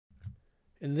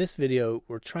In this video,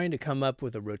 we're trying to come up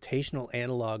with a rotational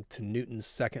analog to Newton's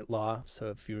second law. So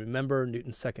if you remember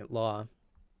Newton's second law,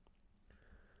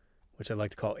 which I like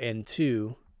to call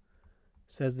N2,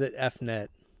 says that F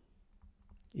net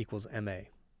equals ma.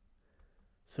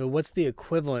 So what's the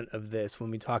equivalent of this when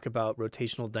we talk about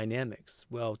rotational dynamics?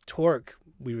 Well, torque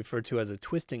we refer to as a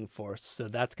twisting force, so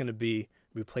that's going to be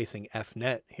replacing F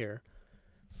net here.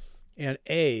 And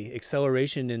A,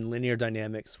 acceleration in linear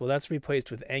dynamics, well, that's replaced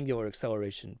with angular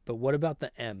acceleration. But what about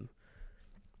the M?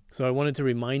 So I wanted to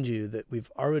remind you that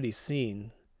we've already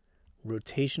seen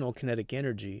rotational kinetic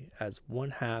energy as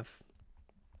 1/2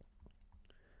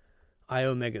 I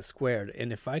omega squared.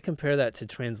 And if I compare that to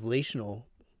translational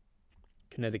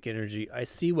kinetic energy, I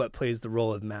see what plays the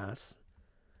role of mass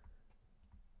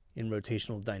in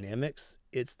rotational dynamics.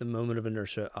 It's the moment of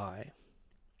inertia I.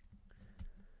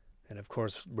 And of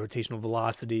course, rotational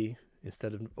velocity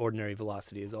instead of ordinary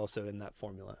velocity is also in that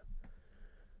formula.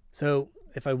 So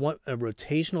if I want a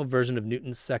rotational version of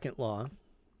Newton's second law,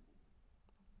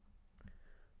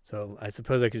 so I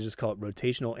suppose I could just call it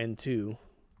rotational N2.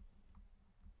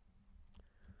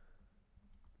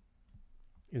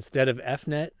 Instead of F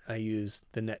net, I use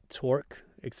the net torque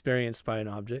experienced by an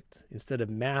object. Instead of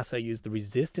mass, I use the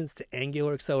resistance to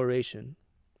angular acceleration,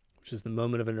 which is the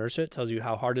moment of inertia. It tells you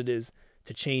how hard it is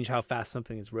to change how fast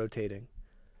something is rotating.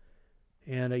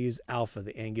 And I use alpha,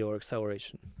 the angular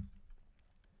acceleration.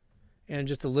 And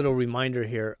just a little reminder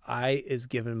here, I is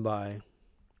given by,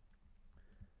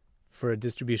 for a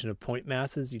distribution of point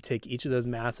masses, you take each of those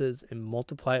masses and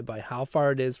multiply it by how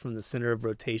far it is from the center of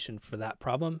rotation for that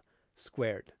problem,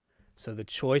 squared. So the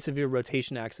choice of your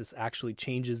rotation axis actually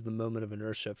changes the moment of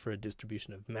inertia for a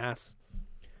distribution of mass.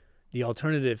 The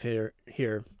alternative here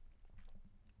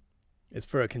is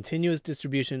for a continuous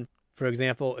distribution, for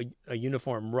example, a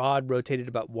uniform rod rotated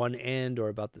about one end or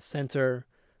about the center,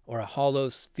 or a hollow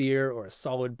sphere or a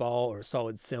solid ball or a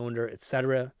solid cylinder,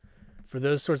 etc. For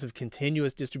those sorts of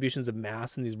continuous distributions of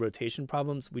mass in these rotation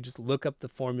problems, we just look up the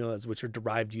formulas which are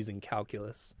derived using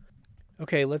calculus.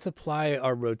 Okay, let's apply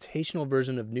our rotational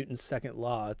version of Newton's second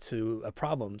law to a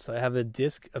problem. So I have a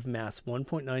disk of mass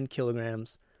 1.9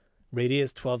 kilograms,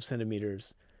 radius 12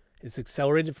 centimeters. It's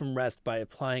accelerated from rest by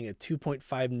applying a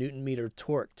 2.5 Newton meter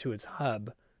torque to its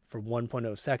hub for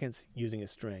 1.0 seconds using a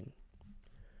string.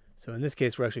 So in this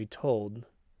case, we're actually told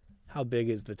how big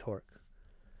is the torque.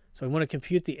 So I want to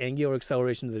compute the angular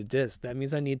acceleration of the disk. That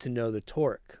means I need to know the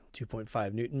torque,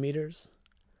 2.5 Newton meters,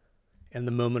 and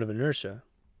the moment of inertia.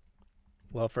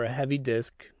 Well, for a heavy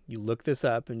disk, you look this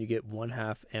up and you get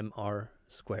 1/2 mr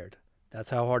squared.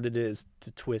 That's how hard it is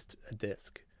to twist a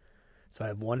disk. So I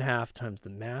have 1/2 times the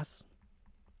mass.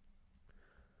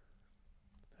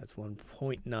 That's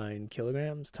 1.9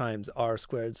 kilograms times r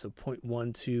squared, so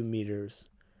 0.12 meters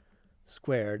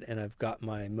squared. And I've got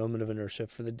my moment of inertia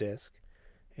for the disk.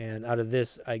 And out of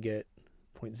this, I get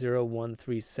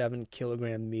 0.0137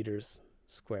 kilogram meters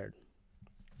squared.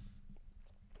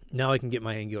 Now I can get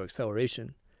my angular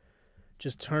acceleration.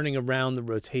 Just turning around the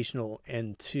rotational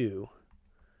N2,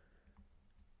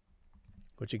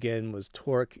 which again was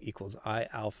torque equals I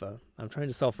alpha. I'm trying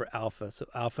to solve for alpha, so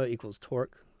alpha equals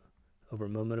torque over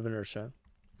moment of inertia.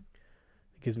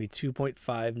 It gives me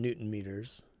 2.5 Newton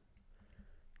meters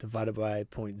divided by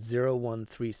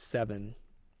 0.0137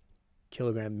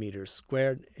 kilogram meters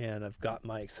squared, and I've got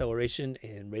my acceleration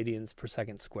in radians per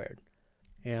second squared.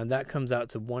 And that comes out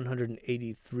to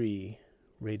 183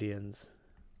 radians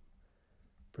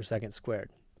per second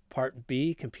squared. Part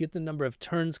B, compute the number of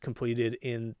turns completed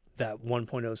in that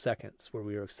 1.0 seconds where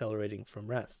we were accelerating from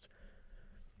rest.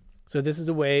 So this is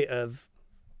a way of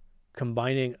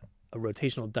combining a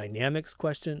rotational dynamics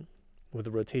question with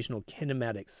a rotational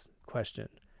kinematics question.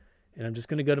 And I'm just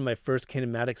going to go to my first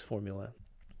kinematics formula.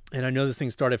 And I know this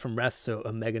thing started from rest, so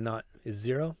omega naught is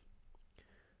 0.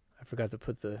 I forgot to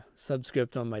put the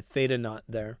subscript on my theta naught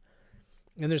there.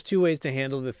 And there's two ways to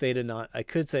handle the theta naught. I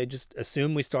could say just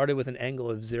assume we started with an angle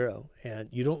of 0, and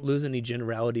you don't lose any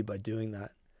generality by doing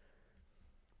that.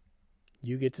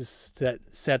 You get to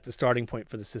set the starting point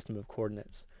for the system of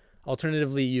coordinates.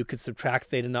 Alternatively, you could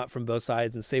subtract theta naught from both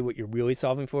sides and say what you're really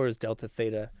solving for is delta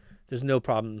theta. There's no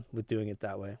problem with doing it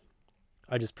that way.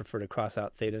 I just prefer to cross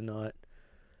out theta naught.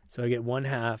 So I get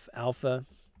 1/2 alpha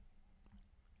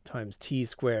times t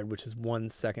squared, which is 1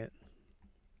 second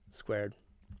squared.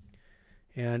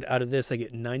 And out of this, I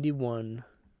get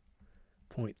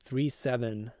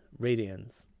 91.37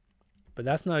 radians. But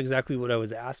that's not exactly what I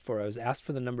was asked for. I was asked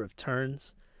for the number of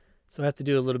turns. So I have to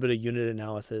do a little bit of unit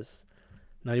analysis.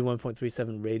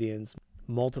 91.37 radians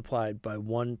multiplied by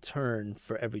 1 turn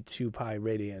for every 2 pi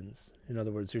radians. In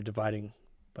other words, you're dividing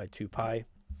by 2 pi.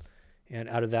 And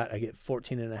out of that, I get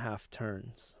 14 and a half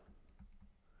turns.